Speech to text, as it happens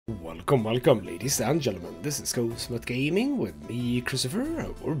Welcome, ladies and gentlemen. This is ghostmutgaming with me, Christopher.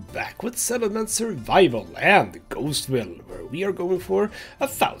 We're back with Settlement Survival and Ghostville, where we are going for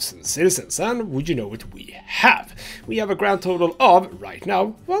 1,000 citizens. And would you know what we have? We have a grand total of, right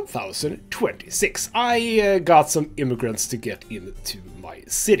now, 1,026. I got some immigrants to get into my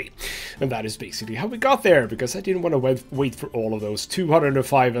city. And that is basically how we got there, because I didn't want to wait for all of those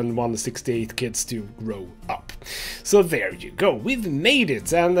 205 and 168 kids to grow up. So there you go, we've made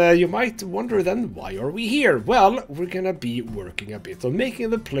it, and you might wonder then, why are we here? Well, we're gonna be working a bit on making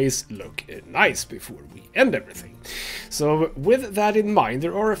the place look nice before we end everything. So with that in mind,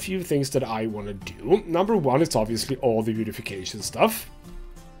 there are a few things that I want to do. Number one is obviously all the beautification stuff.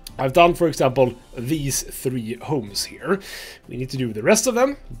 I've done, for example, these 3 homes here. We need to do the rest of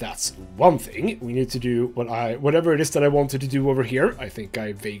them. That's one thing. We need to do whatever it is that I wanted to do over here. I think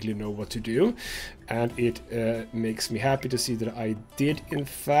I vaguely know what to do. And it makes me happy to see that I did, in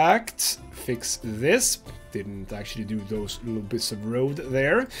fact, fix this. Didn't actually do those little bits of road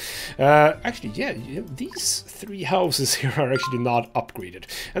there. Actually, yeah, these 3 houses here are actually not upgraded.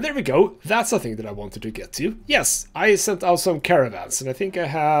 And there we go. That's a thing that I wanted to get to. Yes, I sent out some caravans, and I think I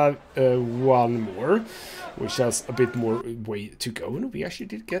have one more, which has a bit more way to go. And we actually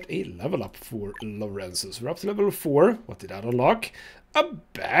did get a level up for Lorenzo. So we're up to level 4. What did that unlock? A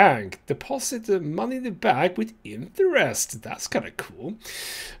bank. Deposit the money in the bank with interest. That's kind of cool.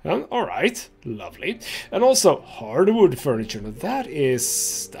 Alright, lovely. And also hardwood furniture. Now that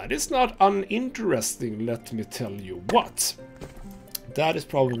is not uninteresting, let me tell you what. That is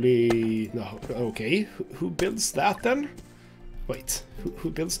probably... no, okay. Who builds that then? Wait, who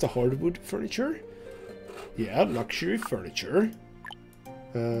builds the hardwood furniture? Yeah, luxury furniture.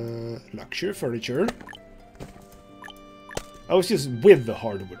 Luxury furniture. I was just with the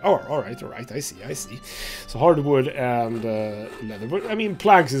hardwood. Oh, alright, I see. So hardwood and leatherwood. I mean,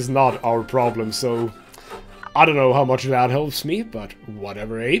 planks is not our problem, so I don't know how much that helps me, but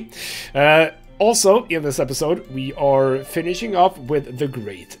whatever, eh? Also, in this episode, we are finishing up with the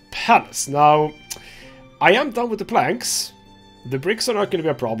Great Palace. Now, I am done with the planks. The bricks are not going to be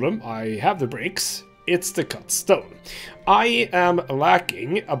a problem. I have the bricks. It's the cut stone. I am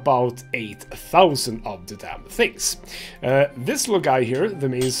lacking about 8,000 of the damn things. This little guy here, the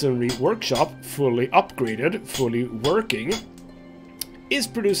masonry workshop, fully upgraded, fully working, is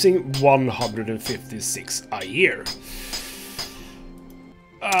producing 156 a year.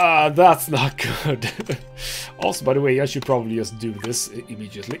 That's not good. Also, by the way, I should probably just do this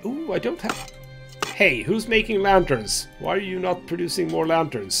immediately. Ooh, I don't have... Hey, who's making lanterns? Why are you not producing more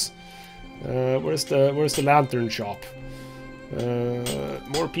lanterns? Where's the lantern shop?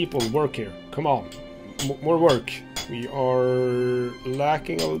 More people work here. Come on, more work. We are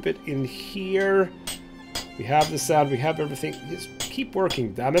lacking a little bit in here. We have the sand. We have everything. Just keep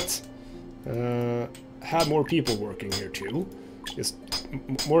working, damn it. Have more people working here too. Just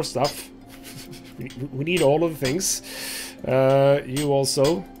more stuff. we need all of the things. You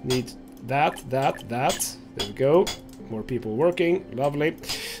also need that. There we go. More people working, lovely.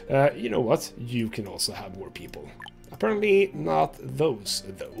 You know what? You can also have more people. Apparently not those,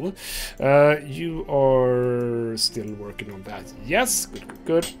 though. You are still working on that. Yes,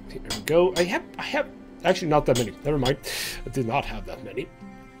 good. Here we go. I have actually not that many. Never mind. I did not have that many.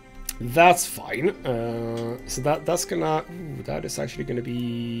 That's fine. So that's gonna... Ooh, that is actually gonna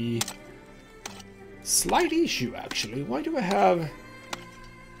be... slight issue, actually. Why do I have...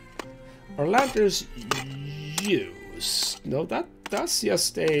 Our lanterns used? No, that's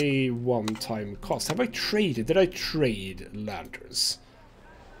just a one-time cost. Have I traded? Did I trade lanterns?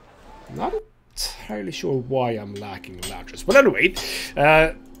 Not entirely sure why I'm lacking lanterns. But anyway,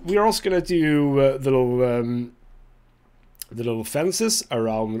 we are also gonna do the little fences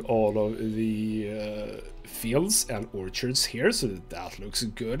around all of the fields and orchards here, so that looks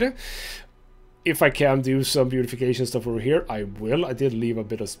good. If I can do some beautification stuff over here, I will. I did leave a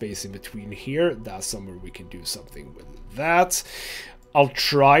bit of space in between here. That's somewhere we can do something with that. I'll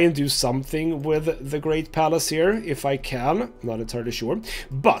try and do something with the Great Palace here, if I can. Not entirely sure.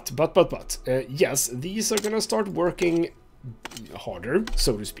 But, yes, these are gonna start working harder,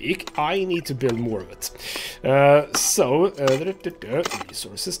 so to speak. I need to build more of it.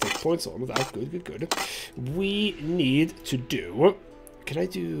 Resources, tech points, all of that. Good. We need to do... Can I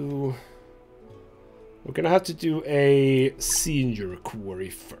do... We're gonna have to do a senior quarry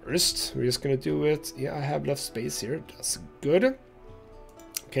first. We're just gonna do it. Yeah, I have left space here. That's good.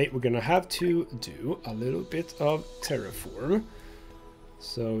 Okay, we're gonna have to do a little bit of terraform.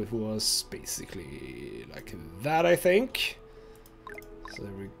 So it was basically like that, I think. So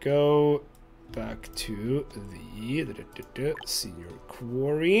there we go. back to the senior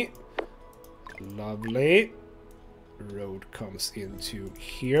quarry. Lovely. Road comes into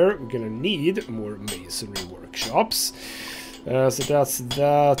here. We're gonna need more masonry workshops. So that's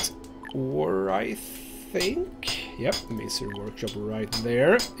that, or I think, yep, masonry workshop right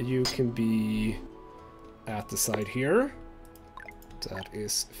there. You can be at the side here. That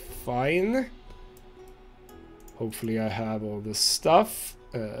is fine. Hopefully I have all this stuff.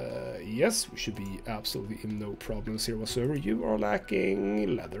 Yes, we should be absolutely in no problems here whatsoever. You are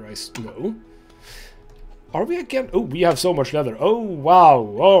lacking leather, I know. Are we again? Oh, we have so much leather. Oh, wow.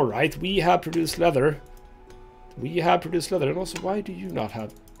 All right, we have produced leather. We have produced leather. And also, why do you not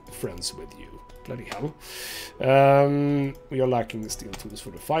have friends with you? Bloody hell. We are lacking steel tools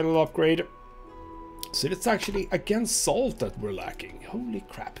for the final upgrade. So it's actually, again, salt that we're lacking. Holy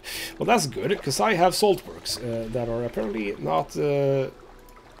crap. Well, that's good, because I have salt works that are apparently not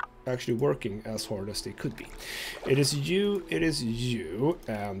actually working as hard as they could be. It is you,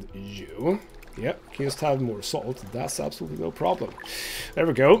 and you. Yep, can just have more salt. That's absolutely no problem. There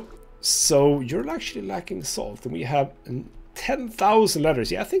we go. So you're actually lacking salt, and we have 10,000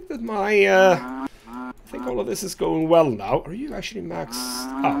 letters. Yeah, I think that my... I think all of this is going well now. Are you actually maxed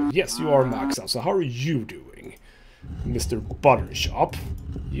out? Yes, you are maxed out. So how are you doing, Mr. Buttershop?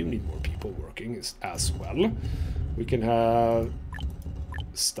 You need more people working as well. We can have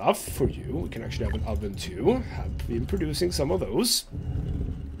stuff for you. We can actually have an oven too. Have been producing some of those.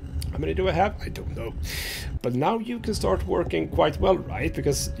 How many do I have? I don't know. But now you can start working quite well, right?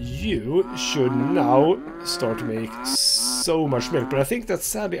 Because you should now start to make so much milk. But I think that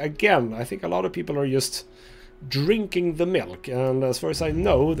sadly, again, I think a lot of people are just drinking the milk. And as far as I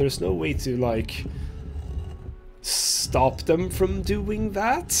know, there's no way to, like, stop them from doing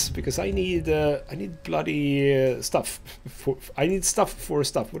that. Because I need bloody stuff. I need stuff for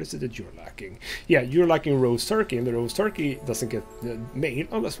stuff. What is it that you're lacking? Yeah, you're lacking roast turkey, and the roast turkey doesn't get made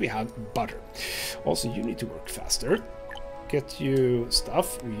unless we have butter. Also, you need to work faster. Get you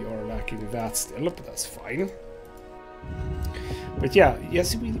stuff. We are lacking that still, but that's fine. But yeah,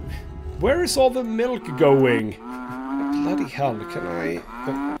 yes, where is all the milk going? Bloody hell, can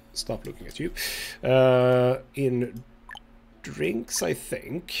I... stop looking at you. In drinks, I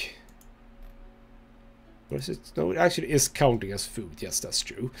think... What is it? No, it actually is counting as food. Yes, that's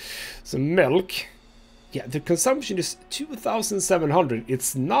true. So milk... Yeah, the consumption is 2,700.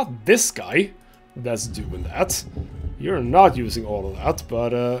 It's not this guy that's doing that. You're not using all of that,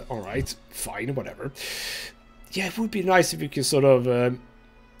 but alright, fine, whatever. Yeah, it would be nice if you could sort of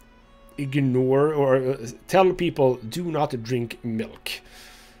ignore or tell people, do not drink milk.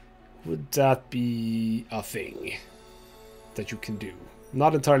 Would that be a thing that you can do?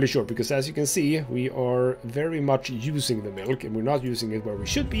 Not entirely sure, because as you can see, we are very much using the milk, and we're not using it where we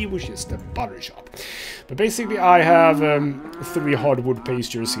should be, which is the butter shop. But basically, I have 3 hardwood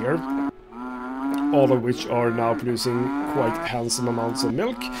pastures here, all of which are now producing quite handsome amounts of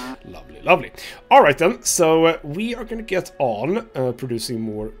milk. Lovely, lovely. Alright then, so we are going to get on producing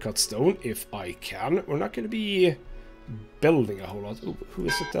more cut stone, if I can. We're not going to be building a whole lot. Ooh, who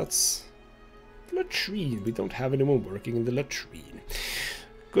is it that's... latrine. We don't have anyone working in the latrine.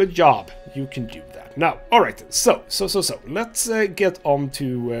 Good job. You can do that. Now, alright then. So. Let's get on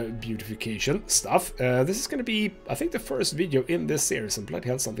to beautification stuff. This is going to be, I think, the first video in this series, and bloody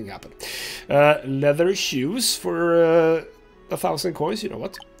hell, something happened. Leather shoes for 1,000 coins. You know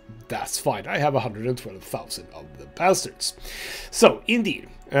what? That's fine. I have 112,000 of the bastards. So, indeed,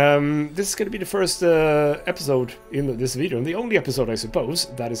 this is going to be the first episode in this video, and the only episode, I suppose,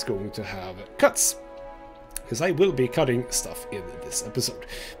 that is going to have cuts. Because I will be cutting stuff in this episode.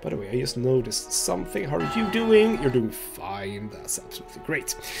 By the way, I just noticed something. How are you doing? You're doing fine. That's absolutely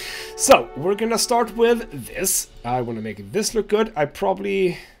great. So, we're going to start with this. I want to make this look good.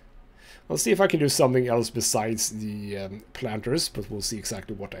 I'll see if I can do something else besides the planters, but we'll see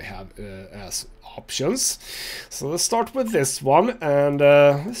exactly what I have as options. So let's start with this one, and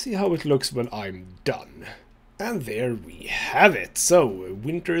let's see how it looks when I'm done. And there we have it. So,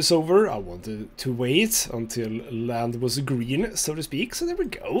 winter is over. I wanted to wait until land was green, so to speak. So there we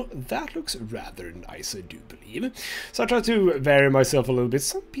go. That looks rather nice, I do believe. So I tried to vary myself a little bit.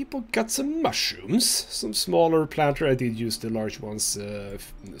 Some people got some mushrooms. Some smaller planter. I did use the large ones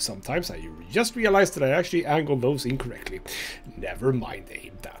sometimes. I just realized that I actually angled those incorrectly. Never mind,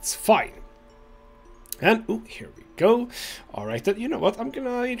 Abe. That's fine. And, oh, here we go. Alright, then, you know what? I'm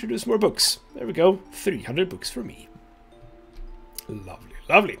gonna introduce more books. There we go. 300 books for me. Lovely,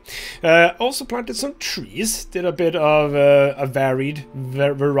 lovely. Also planted some trees. Did a bit of a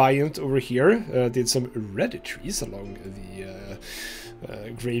variant over here. Did some red trees along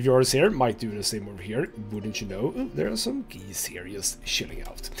graveyards here. Might do the same over here, wouldn't you know? Ooh, there are some geese here just chilling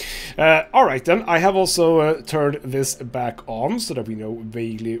out. Alright then, I have also turned this back on so that we know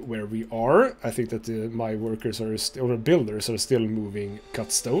vaguely where we are. I think that my workers are or builders are still moving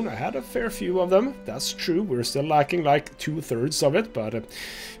cut stone. I had a fair few of them, that's true. We're still lacking like 2/3 of it, but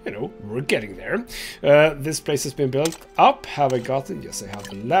you know, we're getting there. This place has been built up. Have I got it? Yes, I have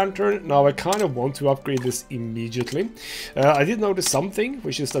the lantern. Now I kind of want to upgrade this immediately. I did notice something,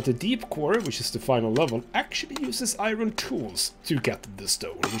 which is that the deep core, which is the final level, actually uses iron tools to get the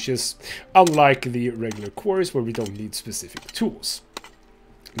stone, which is unlike the regular cores where we don't need specific tools.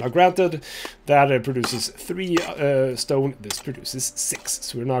 Now granted, that produces 3 stone, this produces 6,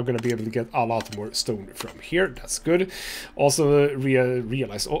 so we're now going to be able to get a lot more stone from here, that's good. Also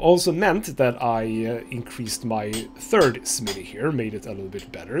also meant that I increased my 3rd smithy here, made it a little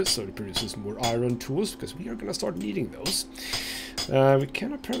bit better, so it produces more iron tools, because we are going to start needing those. We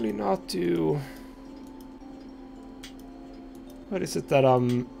can apparently not do... What is it that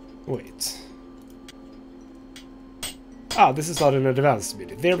wait. Ah, this is not an advanced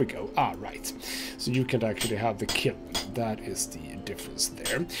smithy. There we go. Ah, right. So you can actually have the kiln. That is the difference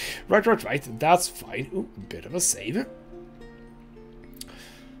there. Right. That's fine. Ooh, a bit of a save.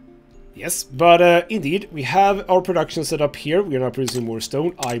 Yes, but indeed, we have our production set up here. We are now producing more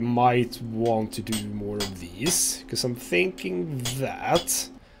stone. I might want to do more of these, because I'm thinking that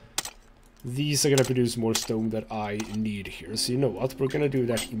these are going to produce more stone that I need here. So you know what? We're going to do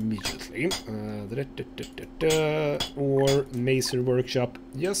that immediately. Or Mason Workshop.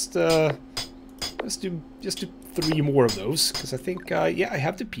 Just do 3 more of those, because I think, yeah, I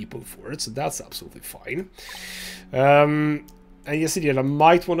have the people for it, so that's absolutely fine. And yes, indeed, I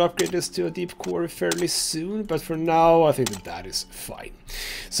might want to upgrade this to a deep core fairly soon, but for now, I think that that is fine.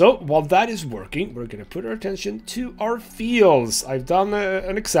 So, while that is working, we're going to put our attention to our fields. I've done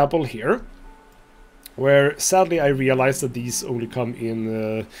an example here, where sadly I realized that these only come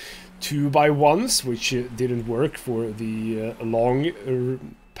in 2x1s, which didn't work for the long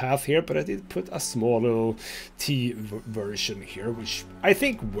path here, but I did put a small little T version here, which I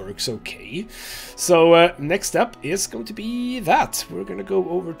think works okay. So next step is going to be that. We're going to go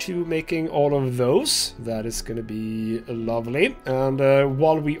over to making all of those. That is going to be lovely. And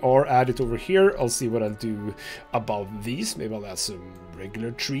while we are at it over here, I'll see what I'll do about these. Maybe I'll add some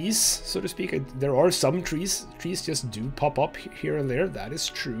regular trees, so to speak. There are some trees just do pop up here and there, that is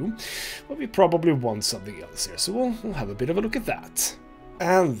true. But we probably want something else here, so we'll have a bit of a look at that.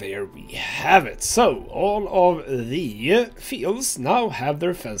 And there we have it. So, all of the fields now have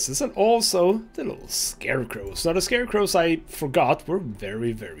their fences, and also the little scarecrows. Now, the scarecrows, I forgot, were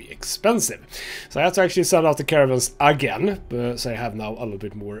very, very expensive. So I have to actually send out the caravans again, so I have now a little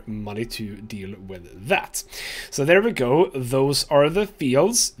bit more money to deal with that. So there we go. Those are the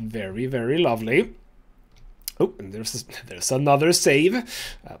fields. Very, very lovely. Oh, and there's another save.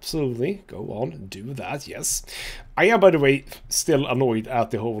 Absolutely. Go on, do that, yes. I am, by the way, still annoyed at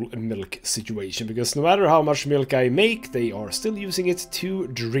the whole milk situation, because no matter how much milk I make, they are still using it to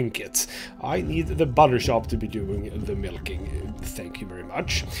drink it. I need the butter shop to be doing the milking. Thank you very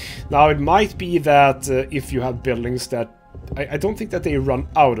much. Now, it might be that if you have buildings that I don't think that they run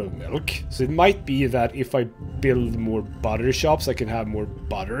out of milk, so it might be that if I build more butter shops, I can have more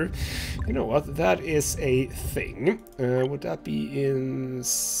butter. You know what? That is a thing. Would that be in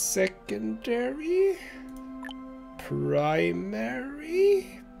secondary?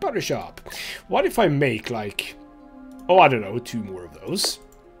 Primary? Butter shop. What if I make, like, oh, I don't know, 2 more of those?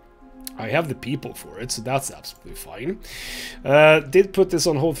 I have the people for it, so that's absolutely fine. Did put this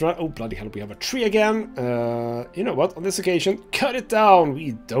on hold for... Oh, bloody hell, we have a tree again. You know what? On this occasion, cut it down.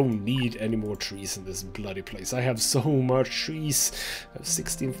 We don't need any more trees in this bloody place. I have so much trees. I have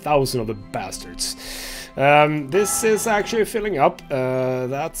 16,000 of the bastards. This is actually filling up.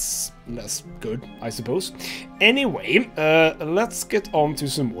 That's less good, I suppose. Anyway, let's get on to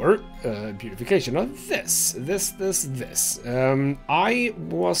some more beautification. Now, this. I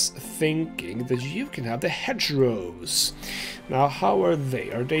was thinking that you can have the hedgerows. Now, how are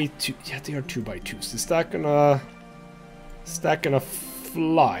they? Are they 2? Yeah, they are 2x2s. Is that gonna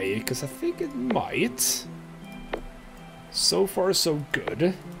fly? Because I think it might. So far, so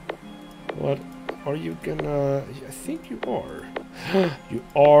good. What are you gonna... I think you are. You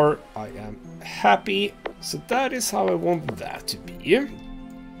are. I am happy. So that is how I want that to be.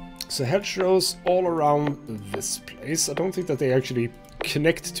 So hedgerows all around this place. I don't think that they actually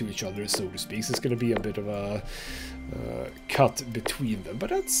connect to each other, so to speak. So it's going to be a bit of a cut between them.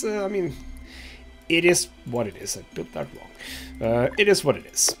 But that's, I mean, it is what it is. I built that wrong. It is what it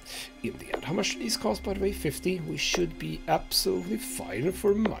is. In the end, how much do these cost, by the way? 50. We should be absolutely fine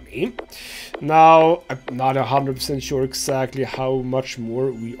for money. Now, I'm not 100% sure exactly how much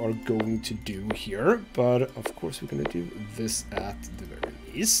more we are going to do here, but of course we're going to do this at the very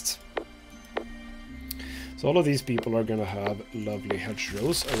least. So all of these people are going to have lovely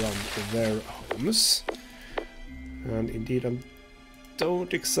hedgerows around their homes. And indeed, I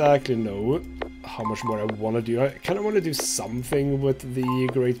don't exactly know how much more I want to do. I kind of want to do something with the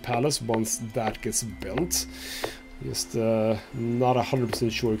Great Palace once that gets built. Just not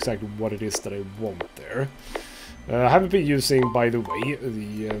 100% sure exactly what it is that I want there. I haven't been using, by the way,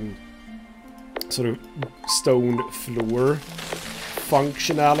 the sort of stone floor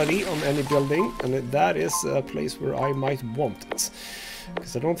functionality on any building, and that is a place where I might want it.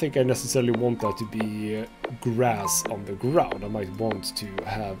 Because I don't think I necessarily want that to be grass on the ground. I might want to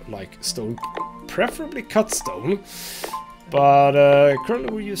have like stone, preferably cut stone. But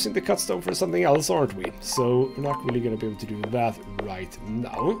currently we're using the cut stone for something else, aren't we? So we're not really going to be able to do that right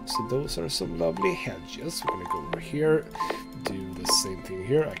now. So those are some lovely hedges. We're going to go over here, do the same thing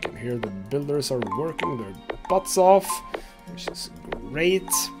here. I can hear the builders are working their butts off, which is great.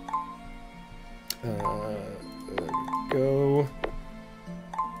 There we go.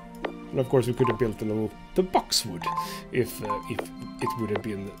 And of course we could have built the boxwood if it would have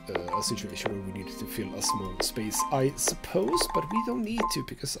been a situation where we needed to fill a small space, I suppose, but we don't need to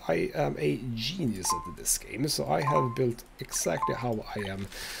because I am a genius at this game, so I have built exactly how I am,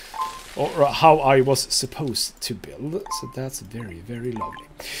 or how I was supposed to build, so that's very, very lovely.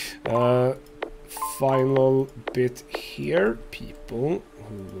 Final bit here, people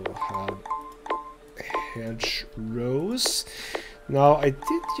who will have hedgerows. Now, I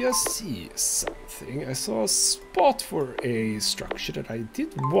did just see something. I saw a spot for a structure that I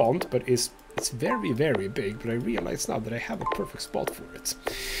did want, but it's very, very big. But I realize now that I have a perfect spot for it.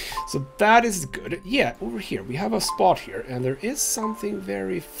 So that is good. Yeah, over here, we have a spot here. And there is something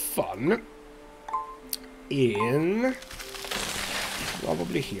very fun in...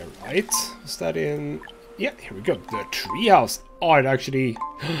 probably here, right? Is that in... yeah, here we go. The treehouse. Oh, it actually...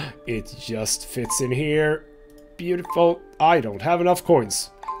 it just fits in here. Beautiful. I don't have enough coins.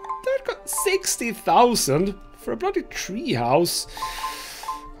 That got 60,000 for a bloody treehouse.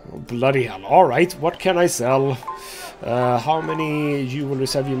 Oh, bloody hell. Alright, what can I sell? How many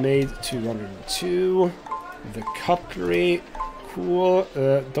jewelries have you made? 202. The cutlery. Cool.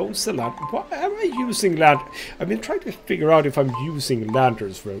 Don't sell that. What am I using I've been trying to figure out if I'm using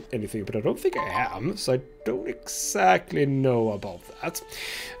lanterns for anything, but I don't think I am, so I don't exactly know about that.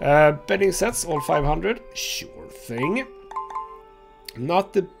 Bedding sets, all 500. Sure thing.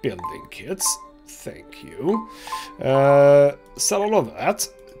 Not the building kits. Thank you. Sell all of that.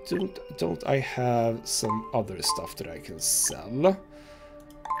 Don't I have some other stuff that I can sell?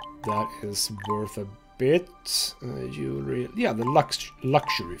 That is worth a bit. Jewelry. Yeah, the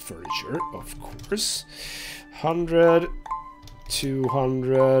luxury furniture, of course. 100,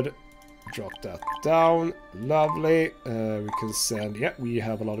 200. Drop that down. Lovely. We can send... yeah, we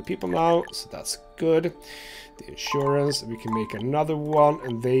have a lot of people now, so that's good. The insurance, we can make another one,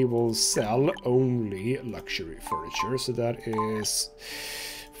 and they will sell only luxury furniture. So that is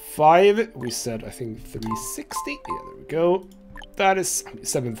 5. We said, I think, 360. Yeah, there we go. That is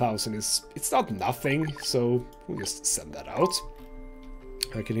 7,000. It's not nothing, so we'll just send that out.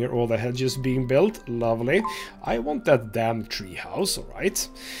 I can hear all the hedges being built. Lovely. I want that damn tree house, alright.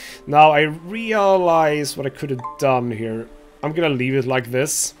 Now, I realize what I could have done here. I'm gonna leave it like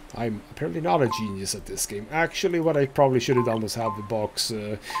this. I'm apparently not a genius at this game. Actually, what I probably should have done was have the box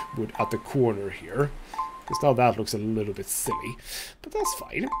wood at the corner here. Because now that looks a little bit silly. But that's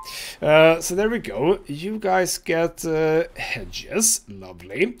fine. So there we go. You guys get hedges.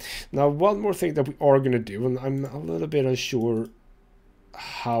 Lovely. Now, one more thing that we are gonna do, and I'm a little bit unsure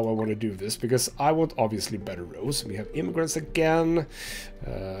how I want to do this, because I want obviously better rows. We have immigrants again.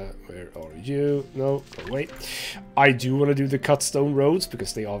 Where are you? No, go away. I do want to do the cut stone roads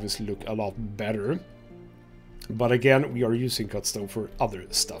because they obviously look a lot better. But again, we are using cut stone for other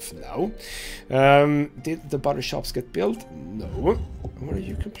stuff now. Did the butter shops get built? No. What are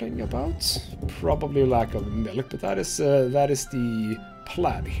you complaining about? Probably lack of milk, but that is the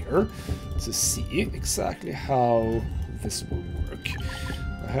plan here, to see exactly how this will work.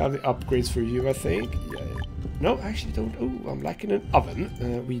 I have the upgrades for you, I think. Yeah. No, actually don't. Oh, I'm lacking an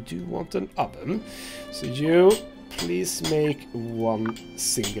oven. We do want an oven. So you, please make one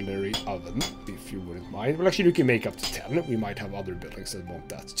singularly oven, if you wouldn't mind. Well, actually, you can make up to 10. We might have other buildings that want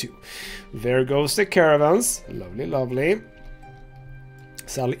that too. There goes the caravans. Lovely, lovely.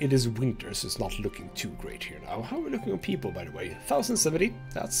 Sadly, it is winter, so it's not looking too great here now. How are we looking on people, by the way? 1,070.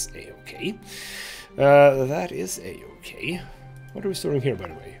 That's a-okay. That is a-okay. What are we storing here, by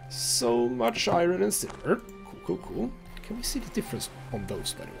the way? So much iron and silver. Cool, cool, cool. Can we see the difference on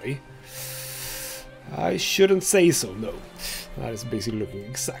those, by the way? I shouldn't say so, no. That is basically looking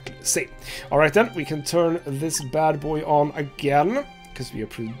exactly the same. Alright then, we can turn this bad boy on again, because we have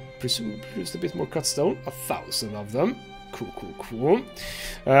produced a bit more cut stone. 1,000 of them. Cool, cool, cool.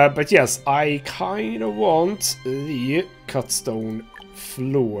 But yes, I kind of want the cut stone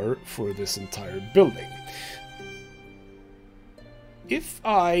floor for this entire building. If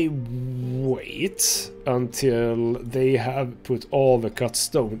I wait until they have put all the cut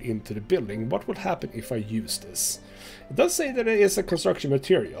stone into the building, what will happen if I use this? It does say that it is a construction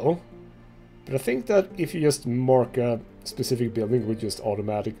material, but I think that if you just mark a specific building, it will just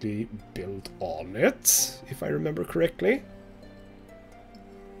automatically build on it, if I remember correctly.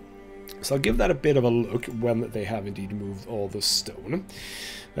 So I'll give that a bit of a look when they have indeed moved all the stone.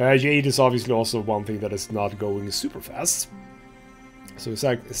 Jade is obviously also one thing that is not going super fast. So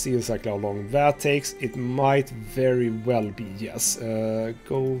see exactly how long that takes. It might very well be, yes.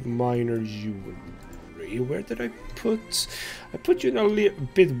 Gold miner jewelry. Where did I put? I put you in a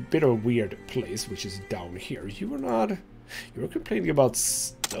bit of a weird place, which is down here. You were complaining about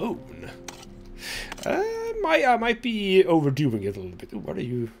stone. I might be overdoing it a little bit. Ooh, what are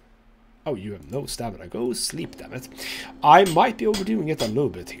you? Oh, you have no stamina. Go sleep, damn it. I might be overdoing it a little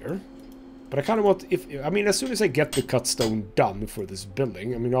bit here. But I kind of want, as soon as I get the cut stone done for this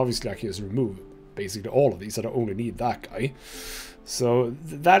building, obviously I can just remove basically all of these. I don't only need that guy. So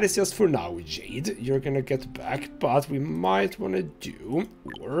that is just for now, Jade. You're gonna get back, but we might want to do,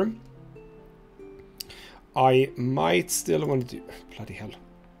 or I might still want to do, bloody hell.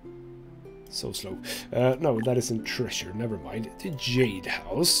 So slow. No, that isn't treasure. Never mind. The Jade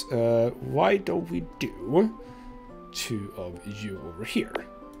house. Why don't we do 2 of you over here?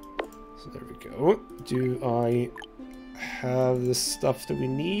 So there we go. Do I have the stuff that we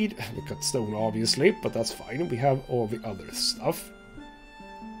need? We cut stone, obviously, but that's fine. We have all the other stuff.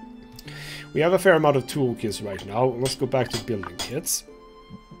 We have a fair amount of toolkits right now. Let's go back to building kits,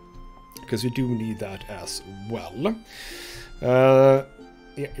 because we do need that as well. Yeah,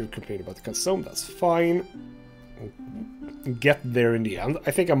 you're complaining about the cut stone. That's fine. Get there in the end.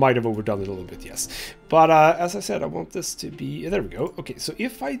 I think I might have overdone it a little bit, yes. But as I said, I want this to be... There we go. Okay, so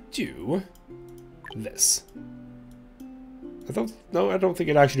if I do this... I don't think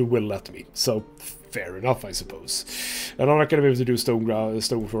it actually will let me. So, fair enough, I suppose. And I'm not going to be able to do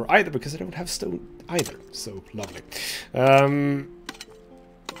stone floor either, because I don't have stone either. So, lovely.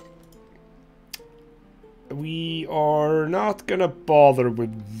 We are not gonna bother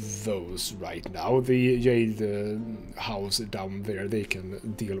with those right now. The Jade house down there, they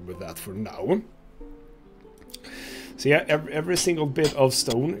can deal with that for now. So yeah, every single bit of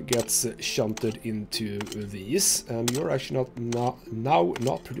stone gets shunted into these, and you're actually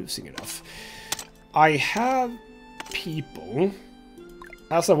not producing enough. I have people,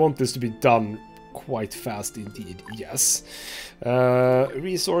 as I want this to be done quite fast indeed, yes.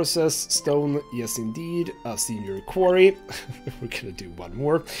 Resources, stone, yes indeed. A senior quarry. We're gonna do one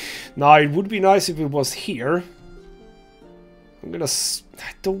more. Now it would be nice if it was here. I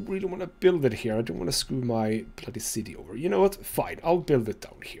don't really want to build it here. I don't want to screw my bloody city over. You know what? Fine, I'll build it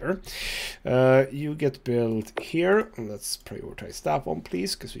down here. You get built here. Let's prioritize that one,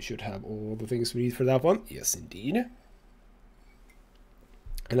 please, because we should have all the things we need for that one. Yes indeed.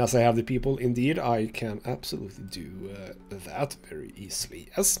 And as I have the people, indeed, I can absolutely do that very easily,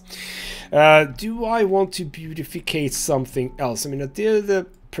 yes. Do I want to beautificate something else? I did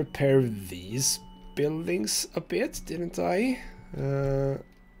prepare these buildings a bit, didn't I?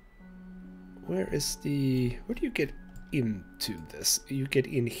 Where do you get into this? You get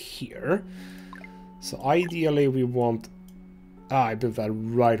in here. So ideally we want... I built that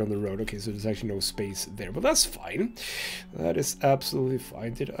right on the road. Okay, so there's actually no space there, but that's fine. That is absolutely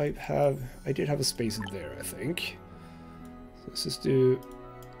fine. I did have a space in there, I think. So let's just do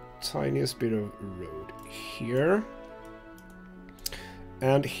tiniest bit of road here.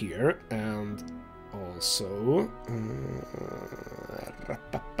 And here, and also...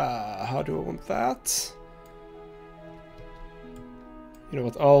 how do I want that? You know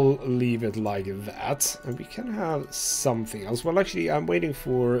what, I'll leave it like that, and we can have something else. Well, actually, I'm waiting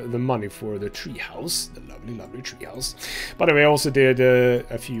for the money for the treehouse, the lovely, lovely treehouse. By the way, I also did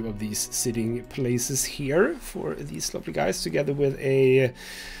a few of these sitting places here for these lovely guys, together with a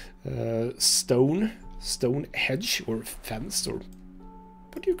stone hedge, or fence, or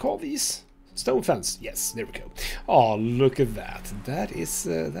what do you call these? Stone fence. Yes, there we go. Oh, look at that. That is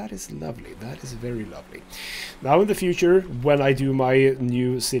lovely. That is very lovely. Now in the future, when I do my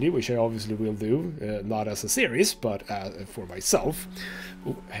new city, which I obviously will do, not as a series, but for myself.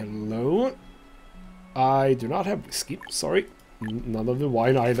 Oh, hello. I do not have whiskey. Sorry. None of the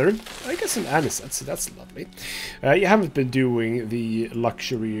wine either. I guess an anisette, so that's lovely. You haven't been doing the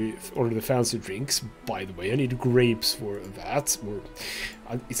luxury or the fancy drinks, by the way. I need grapes for that.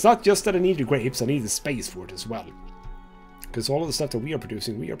 It's not just that I need the grapes, I need the space for it as well. Because all of the stuff that we are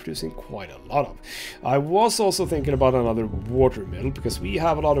producing quite a lot of. I was also thinking about another watermill, because we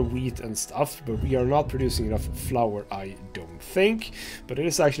have a lot of wheat and stuff, but we are not producing enough flour, I don't think. But it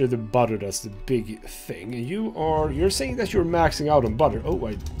is actually the butter that's the big thing. You're saying that you're maxing out on butter. Oh,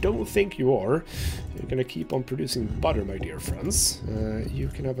 I don't think you are. You're gonna keep on producing butter, my dear friends. You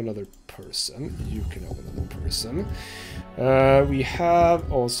can have another person. You can have another person. We have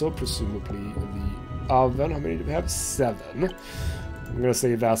also presumably the oven. How many do we have? 7. I'm gonna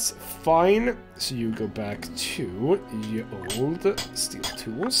say that's fine. So you go back to your old steel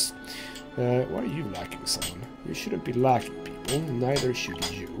tools. Why are you lacking someone? You shouldn't be lacking people. Neither should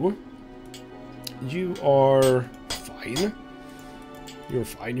you. You are fine. You're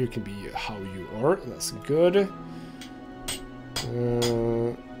fine. You can be how you are. That's good.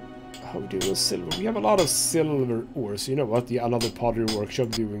 How do we do silver? We have a lot of silver ore, so you know what? Another pottery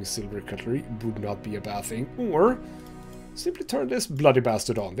workshop doing silver cutlery would not be a bad thing. Or simply turn this bloody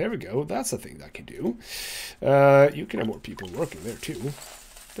bastard on. There we go. That's a thing that I can do. You can have more people working there too.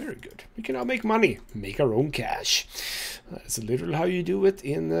 Very good. We can now make money. Make our own cash. That's literally how you do it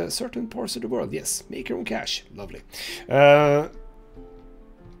in certain parts of the world. Yes, make your own cash. Lovely. Have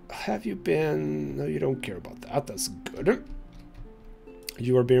you been... No, you don't care about that. That's good.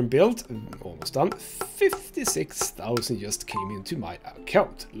 You are being built. Almost done. 56,000 just came into my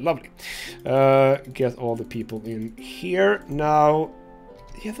account. Lovely. Get all the people in here. Now,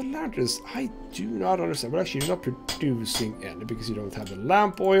 yeah, the lanterns, I do not understand. Well, actually, you're not producing any because you don't have the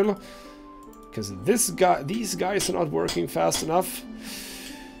lamp oil. Because these guys are not working fast enough.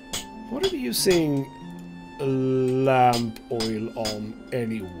 What are we using lamp oil on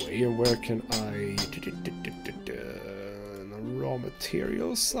anyway? And where can I... raw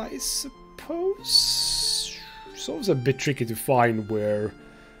materials, I suppose. It's always a bit tricky to find where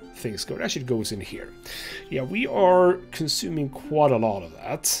things go. It actually goes in here. Yeah, we are consuming quite a lot of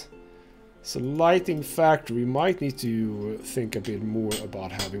that. So lighting factory, might need to think a bit more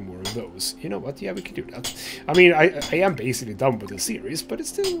about having more of those. You know what? Yeah, we can do that. I mean, I am basically done with the series, but it's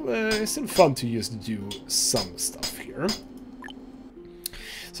still fun to just do some stuff here.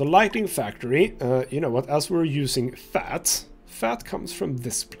 So lighting factory, you know what? As we're using fat comes from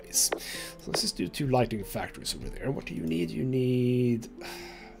this place. So let's just do 2 lighting factories over there. What do you need? You need...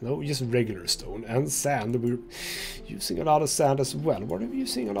 No, just regular stone and sand. We're using a lot of sand as well. What are we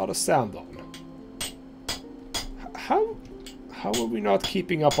using a lot of sand on? How are we not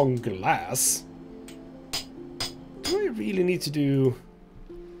keeping up on glass? Do I really need to do...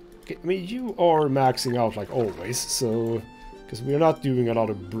 Okay, I mean, you are maxing out like always, so... Because we're not doing a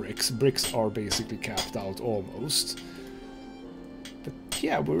lot of bricks. Bricks are basically capped out almost. But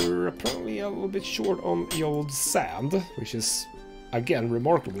yeah, we're apparently a little bit short on the old sand, which is... Again,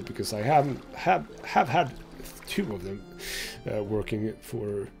 remarkable, because I have had 2 of them working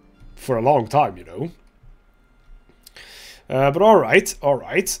for a long time, you know. But all right.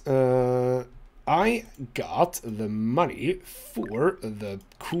 I got the money for the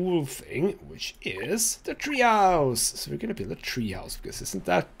cool thing, which is the treehouse. So we're gonna build a treehouse because isn't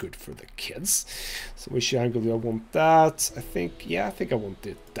that good for the kids? So which angle do I want that? I think I want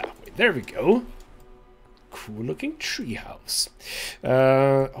it that way. There we go. Cool looking treehouse.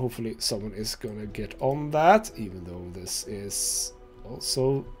 Hopefully someone is gonna get on that, even though this is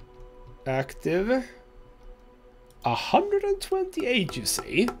also active. 128, you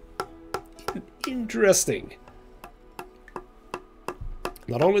see? Interesting.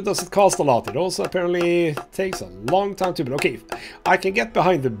 Not only does it cost a lot, it also apparently takes a long time to build. Okay, I can get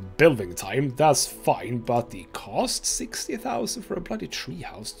behind the building time, that's fine, but the cost? 60,000 for a bloody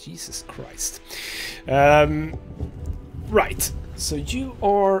treehouse, Jesus Christ. Right, so you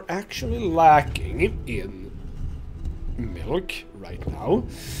are actually lacking in milk right now,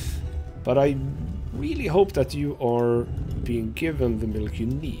 but I really hope that you are being given the milk you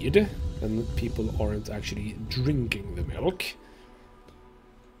need, and people aren't actually drinking the milk.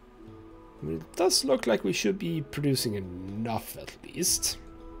 I mean, it does look like we should be producing enough at least.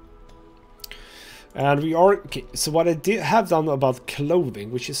 And we are... Okay, so what I have done about clothing,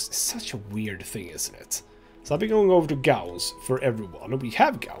 which is such a weird thing, isn't it? So I've been going over to gowns for everyone. We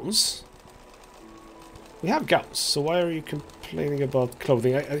have gowns. We have gowns, so why are you complaining about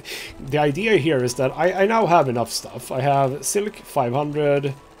clothing? The idea here is that I now have enough stuff. I have silk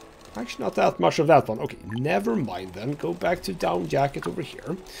 500. Actually, not that much of that one. Okay, never mind then. Go back to down jacket over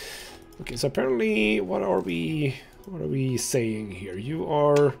here. Okay, so apparently, what are we saying here? You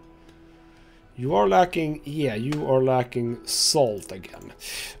are lacking, yeah, you are lacking salt again.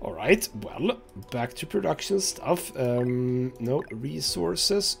 All right, well, back to production stuff. No,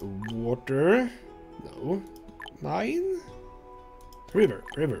 resources, water, no, mine, river.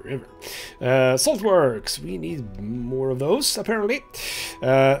 Salt works, we need more of those, apparently.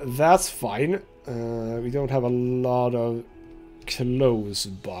 That's fine. We don't have a lot of close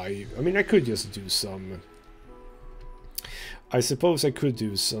by. I mean, I could just do some, I suppose I could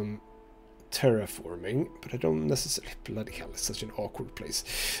do some terraforming, but I don't necessarily, bloody hell, it's such an awkward place.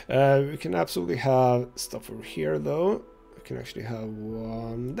 We can absolutely have stuff over here though. We can actually have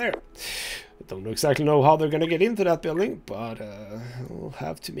one there. I don't exactly know how they're gonna get into that building, but we'll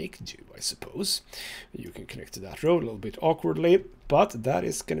have to make do, I suppose. You can connect to that road a little bit awkwardly, but that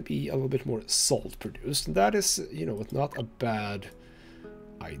is gonna be a little bit more salt produced, and that is, you know, not a bad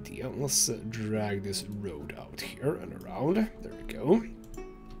idea. Let's drag this road out here and around. There we go.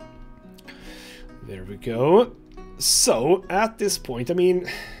 There we go. So, at this point, I mean,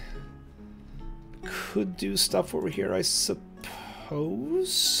 could do stuff over here, I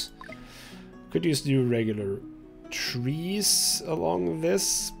suppose. Could just do regular trees along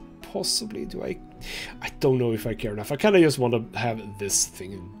this, possibly. Do I don't know if I care enough. I kind of just want to have this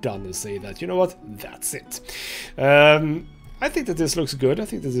thing done and say that, you know what, that's it. I think that this looks good. I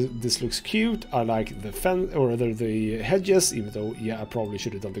think that this looks cute. I like the fence, or rather the hedges, even though, yeah, I probably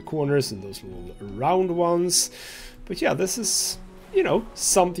should have done the corners and those little round ones. But yeah, this is, you know,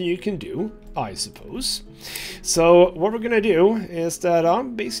 something you can do, I suppose. So what we're gonna do is that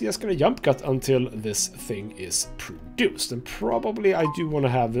I'm basically just gonna jump cut until this thing is produced. And probably I do want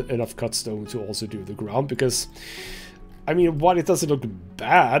to have enough cut stone to also do the ground, because I mean, while it doesn't look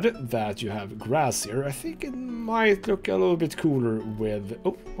bad that you have grass here, I think it might look a little bit cooler with...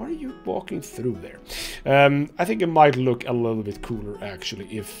 Oh, why are you walking through there? I think it might look a little bit cooler,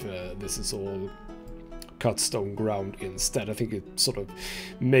 actually, if this is all cut stone ground instead. I think it sort of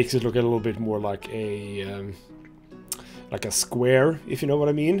makes it look a little bit more like a square, if you know what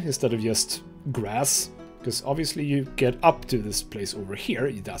I mean, instead of just grass. Because obviously you get up to this place over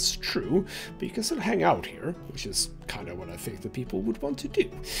here, that's true, but you can still hang out here, which is kind of what I think the people would want to do.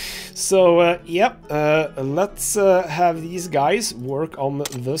 So, yeah, let's have these guys work on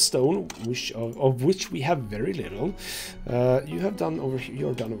the stone, of which we have very little. You have done over here,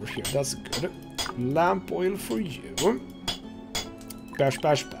 you're done over here, that's good. Lamp oil for you. Bash,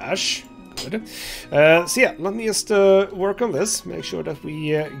 bash, bash. Good. So yeah, let me just work on this, make sure that we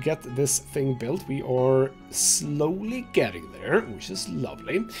get this thing built. We are slowly getting there, which is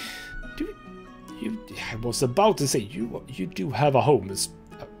lovely. I was about to say, you do have a home.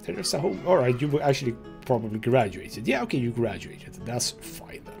 There's a home. Alright, you actually probably graduated. Yeah, okay, you graduated. That's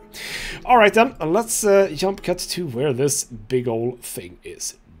fine then. Alright then, let's jump cut to where this big old thing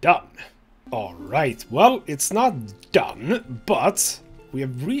is done. Alright, well, it's not done, but we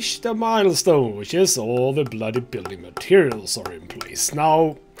have reached a milestone, which is all the bloody building materials are in place.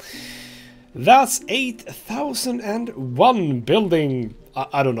 Now, that's 8,001 building,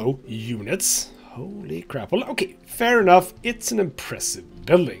 I don't know, units. Holy crap. Well, okay, fair enough. It's an impressive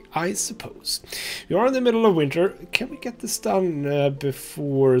building, I suppose. We are in the middle of winter. Can we get this done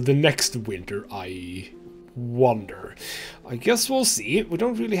before the next winter, I wonder? I guess we'll see. We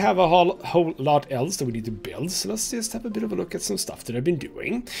don't really have a whole lot else that we need to build, so let's just have a bit of a look at some stuff that I've been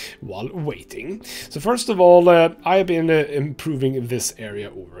doing while waiting. So first of all, I have been improving this area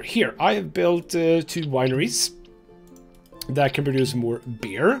over here. I have built 2 wineries that can produce more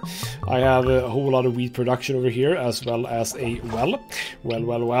beer. I have a whole lot of wheat production over here, as well as a well.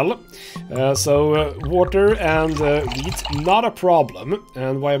 So water and wheat, not a problem.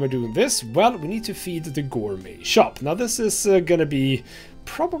 And why am I doing this? Well, we need to feed the gourmet shop. Now this is gonna be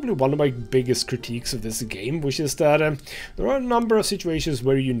probably one of my biggest critiques of this game, which is that there are a number of situations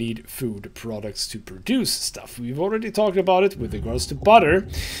where you need food products to produce stuff. We've already talked about it with regards to butter.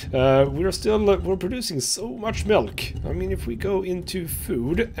 We're producing so much milk. I mean, if we go into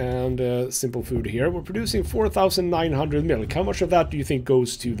food and simple food here, we're producing 4,900 milk. How much of that do you think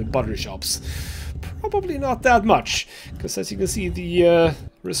goes to the butter shops? Probably not that much, because as you can see, the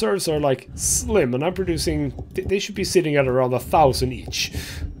reserves are like slim, and I'm producing, they should be sitting at around 1,000 each,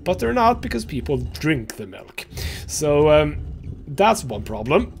 but they're not, because people drink the milk. So that's one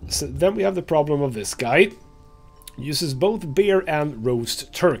problem. So then we have the problem of this guy. Uses both beer and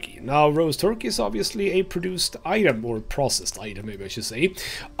roast turkey. Now, roast turkey is obviously a produced item, or processed item, maybe I should say.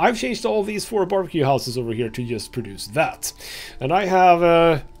 I've changed all these 4 barbecue houses over here to just produce that. And I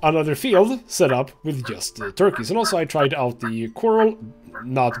have another field set up with just turkeys. And also I tried out the coral.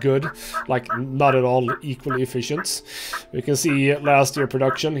 Not good, like not at all equally efficient. We can see last year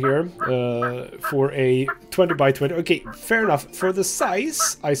production here for a 20 by 20. Okay, fair enough. For the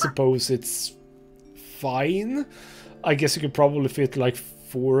size, I suppose it's fine. I guess you could probably fit like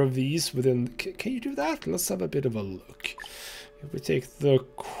 4 of these within. Can you do that? Let's have a bit of a look. If we take the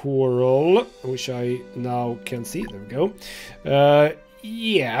coral, which I now can see, there we go.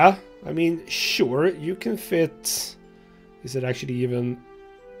 Yeah, I mean, sure, you can fit. Is it actually even?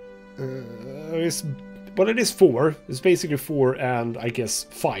 Well, it is 4. It's basically 4 and I guess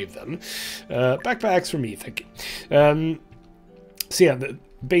 5 then. Backpacks for me, thank you. So yeah,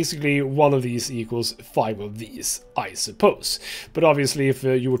 basically one of these equals 5 of these, I suppose. But obviously if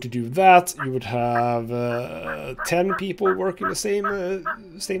you were to do that, you would have 10 people working the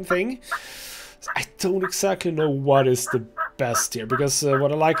same thing. I don't exactly know what is the best here, because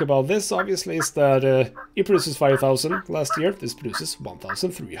what I like about this obviously is that it produces 5,000 last year. This produces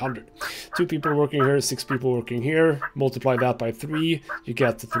 1,300. 2 people working here, 6 people working here. Multiply that by 3, you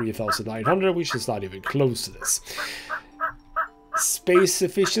get to 3,900, which is not even close to this. Space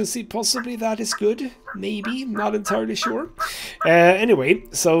efficiency, possibly that is good, maybe, not entirely sure. Anyway,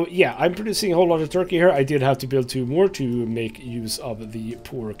 so yeah, I'm producing a whole lot of turkey here. I did have to build 2 more to make use of the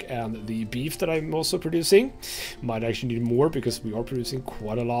pork and the beef that I'm also producing. Might actually need more because we are producing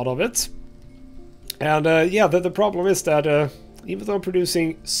quite a lot of it. And yeah, the problem is that even though I'm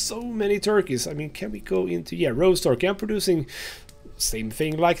producing so many turkeys, I mean, can we go into, yeah, roast turkey? I'm producing same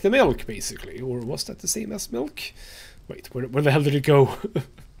thing like the milk, basically. Or was that the same as milk? Wait, where the hell did it go?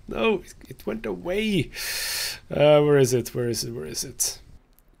 No, it went away. Where is it? Where is it? Where is it?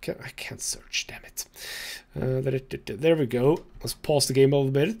 I can't search, damn it. There we go. Let's pause the game a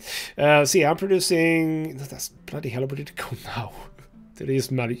little bit. So yeah, I'm producing. That's bloody hell. Where did it go now? It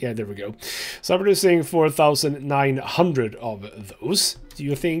is many. Yeah, there we go. So I'm producing 4,900 of those. Do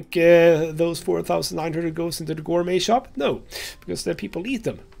you think those 4,900 goes into the gourmet shop? No, because the people eat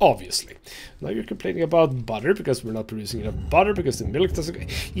them, obviously. Now you're complaining about butter because we're not producing enough butter because the milk doesn't.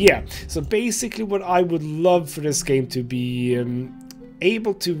 Yeah. So basically, what I would love for this game to be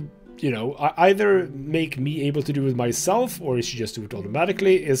able to, you know, either make me able to do it myself or it should just do it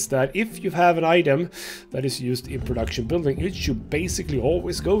automatically, is that if you have an item that is used in production building, it should basically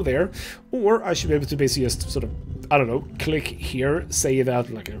always go there, or I should be able to basically just sort of, I don't know, click here, say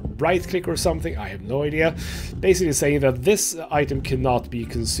that, like a right click or something, I have no idea, basically saying that this item cannot be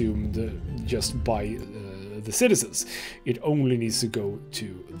consumed just by the citizens. It only needs to go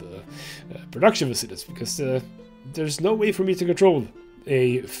to the production facilities, because there's no way for me to control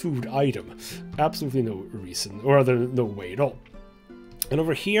a food item. Absolutely no reason, or rather no way at all. And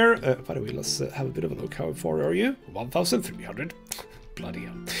over here, by the way, let's have a bit of a look. How far are you? 1,300. Bloody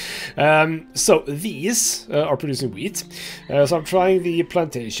hell. So these are producing wheat. So I'm trying the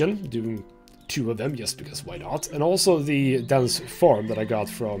plantation, doing 2 of them just because why not, and also the dense farm that I got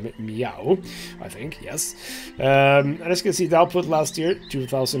from Meow, I think, yes. And as you can see, the output last year,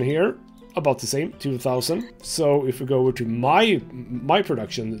 2,000 here. About the same, 2,000. So if we go over to my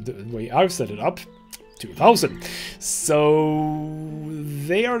production, the way I've set it up, 2,000. So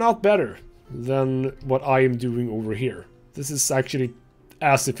they are not better than what I am doing over here. This is actually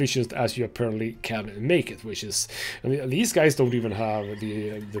as efficient as you apparently can make it, which is, I mean, these guys don't even have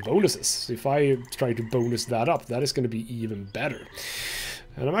the bonuses. So if I try to bonus that up, that is going to be even better.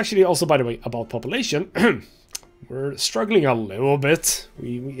 And I'm actually also, by the way, about population. We're struggling a little bit.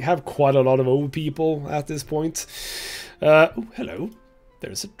 We have quite a lot of old people at this point. Oh, hello.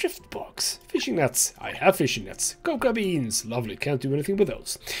 There's a drift box. Fishing nets. I have fishing nets. Coca beans. Lovely. Can't do anything with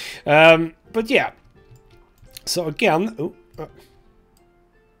those. But yeah. So again...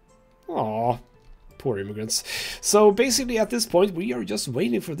 Aw. Poor immigrants. So basically at this point we are just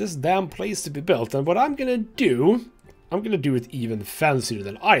waiting for this damn place to be built. And what I'm gonna do... I'm going to do it even fancier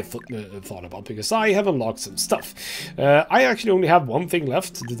than I thought about, because I have unlocked some stuff. I actually only have one thing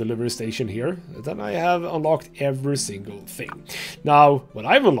left, the delivery station here. Then I have unlocked every single thing. Now, what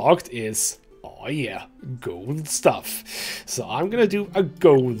I've unlocked is, oh yeah, gold stuff. So I'm going to do a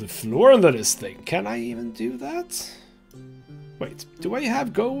gold floor under this thing. Can I even do that? Wait, do I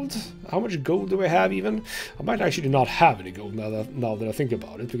have gold? How much gold do I have even? I might actually not have any gold now that I think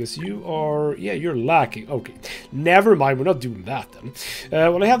about it, because you are, yeah, you're lacking. Okay, never mind, we're not doing that then.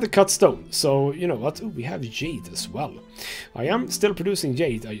 Well, I have the cut stone, so you know what? Ooh, we have jade as well. I am still producing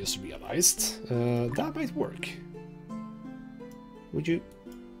jade, I just realized. That might work. Would you...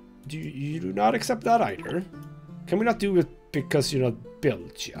 You do not accept that either? Can we not do it because you're not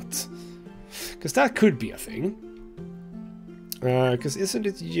built yet? Because that could be a thing. Because isn't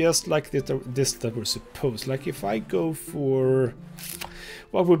it just like this that we're supposed? Like if I go for...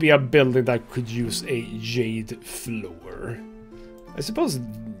 What would be a building that could use a jade floor? I suppose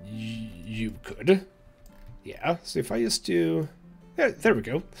you could. Yeah, so if I just do... Yeah, there we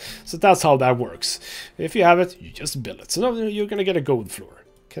go. So that's how that works. If you have it, you just build it. So now you're gonna get a gold floor.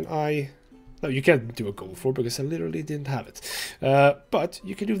 Can I... No, you can't do a gold floor because I literally didn't have it. But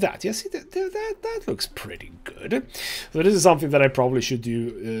you can do that. Yeah, see, that looks pretty good. So this is something that I probably should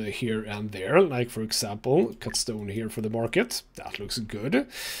do here and there. Like, for example, cut stone here for the market. That looks good.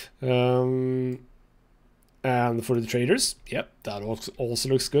 And for the traders, yep, that also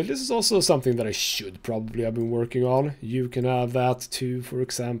looks good. This is also something that I should probably have been working on. You can have that too, for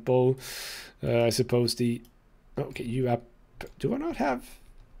example. I suppose the... Okay, you have... Do I not have...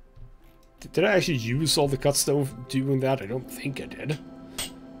 Did I actually use all the cut stone doing that? I don't think I did.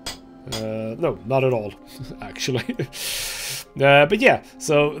 No, not at all, actually. But yeah,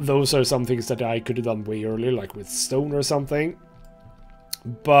 so those are some things that I could have done way earlier, like with stone or something.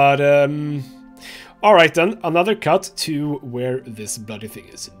 But, alright then, another cut to where this bloody thing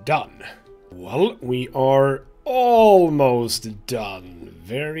is done. Well, we are almost done.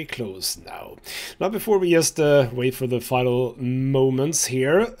 Very close now. Now, before we just wait for the final moments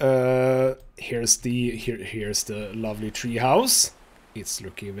here, here's the lovely treehouse. It's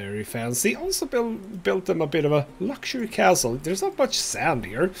looking very fancy. Also built them a bit of a luxury castle. There's not much sand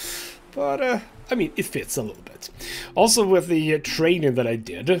here, but I mean, it fits a little bit. Also, with the training that I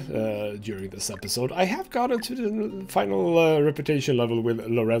did during this episode, I have gotten to the final reputation level with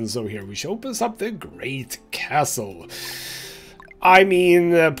Lorenzo here, which opens up the Great Castle. I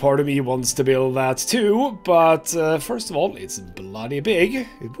mean, part of me wants to build that too, but first of all, it's bloody big.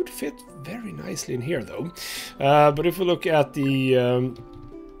 It would fit very nicely in here, though. But if we look at the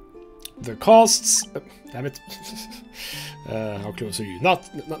costs, damn it. How close are you? Not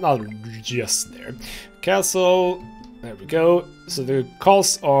just there. Castle, there we go. So the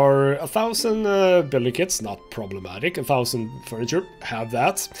costs are 1,000 building kits, not problematic. 1,000 furniture, have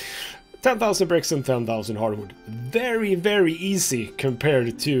that. 10,000 bricks and 10,000 hardwood. Very, very easy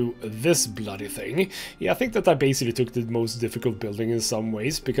compared to this bloody thing. Yeah, I think that I basically took the most difficult building in some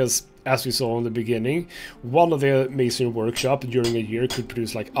ways, because as we saw in the beginning, one of the masonry workshop during a year could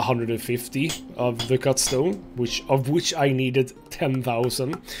produce like 150 of the cut stone, of which I needed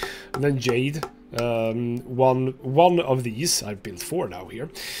 10,000. And then jade, one of these, I've built 4 now here,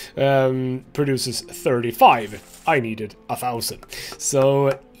 produces 35. I needed 1,000.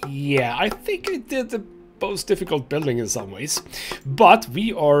 So yeah, I think I did the most difficult building in some ways, but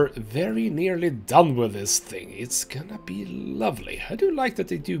we are very nearly done with this thing. It's gonna be lovely. I do like that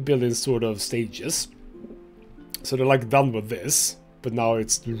they do build in sort of stages, so they're like done with this, but now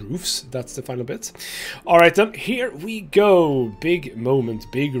it's the roofs. That's the final bit. Alright then, here we go. Big moment,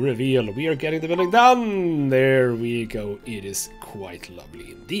 big reveal. We are getting the building done. There we go. It is quite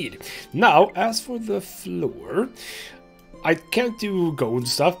lovely indeed. Now, as for the floor, I can't do gold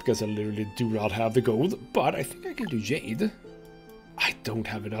stuff because I literally do not have the gold, but I think I can do jade. I don't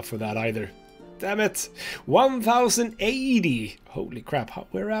have enough for that either. Damn it! 1,080! Holy crap,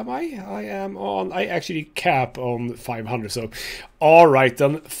 where am I? I actually cap on 500, so... Alright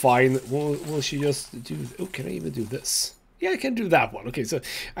then, fine. Will she just do... Oh, can I even do this? Yeah, I can do that one. Okay, so,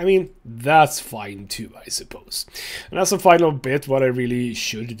 I mean, that's fine too, I suppose. And as a final bit, what I really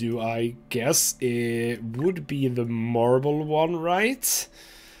should do, I guess, it would be the marble one, right?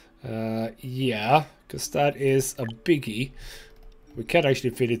 Yeah, because that is a biggie. We can't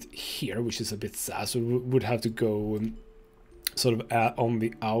actually fit it here, which is a bit sad, so we would have to go sort of on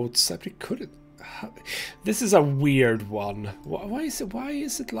the outside. We couldn't. This is a weird one. Why is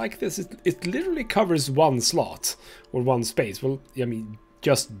it like this? It literally covers one slot or one space. Well, I mean,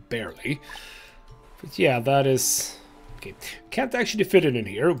 just barely. But yeah, that is... Okay, can't actually fit it in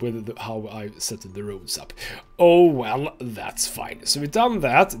here with how I set the roads up. Oh, well, that's fine. So we've done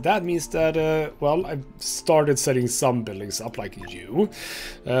that. That means that, well, I've started setting some buildings up, like you.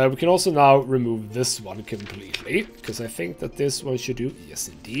 We can also now remove this one completely, because I think that this one should do... Yes,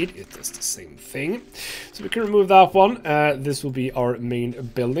 indeed, it does the same thing. So we can remove that one. This will be our main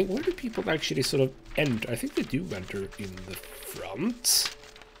building. Where do people actually sort of enter? I think they do enter in the front.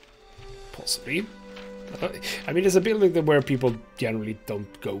 Possibly. I mean, it's a building where people generally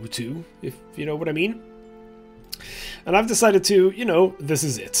don't go to, if you know what I mean. And I've decided to, you know, this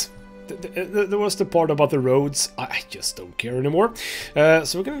is it. there was the part about the roads. I just don't care anymore.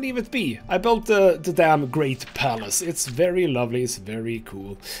 So we're gonna leave it be. I built the damn Great Palace. It's very lovely, it's very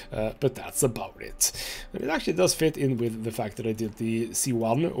cool, but that's about it. And it actually does fit in with the fact that I did the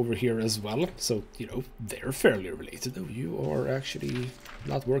C1 over here as well. So, you know, they're fairly related. Oh, you are actually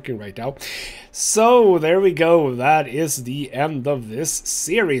not working right now. So there we go. That is the end of this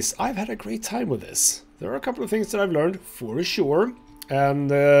series. I've had a great time with this. There are a couple of things that I've learned for sure.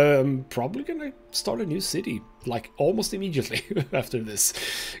 And I'm probably gonna start a new city, like almost immediately after this,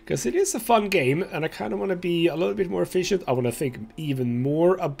 because it is a fun game, and I kind of want to be a little bit more efficient. I want to think even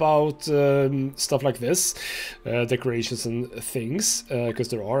more about stuff like this, decorations and things, because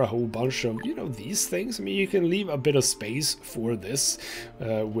there are a whole bunch of, you know, these things. I mean, you can leave a bit of space for this,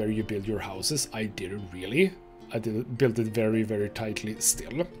 where you build your houses. I didn't really. I did build it very, very tightly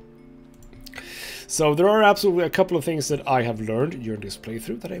still. So there are absolutely a couple of things that I have learned during this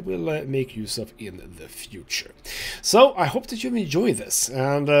playthrough that I will make use of in the future. So I hope that you enjoy this,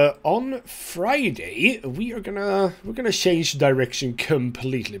 and on Friday we're gonna change direction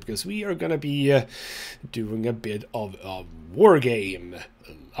completely, because we are gonna be doing a bit of a war game.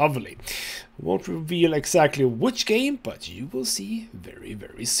 Lovely. Won't reveal exactly which game, but you will see very,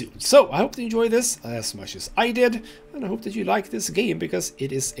 very soon. So I hope you enjoy this as much as I did, and I hope that you like this game, because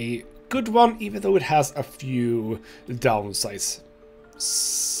it is a good one, even though it has a few downsides.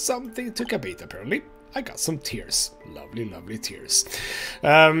 Something took a bait, apparently. I got some tears. Lovely, lovely tears.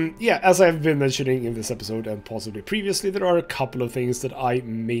 Yeah, as I've been mentioning in this episode and possibly previously, there are a couple of things that I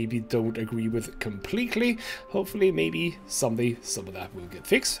maybe don't agree with completely. Hopefully, maybe someday some of that will get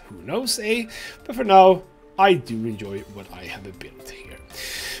fixed. Who knows, eh? But for now, I do enjoy what I have built here.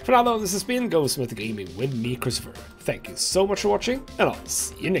 For now, though, this has been Ghostmutgaming with me, Christopher. Thank you so much for watching, and I'll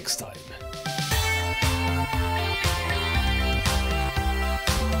see you next time.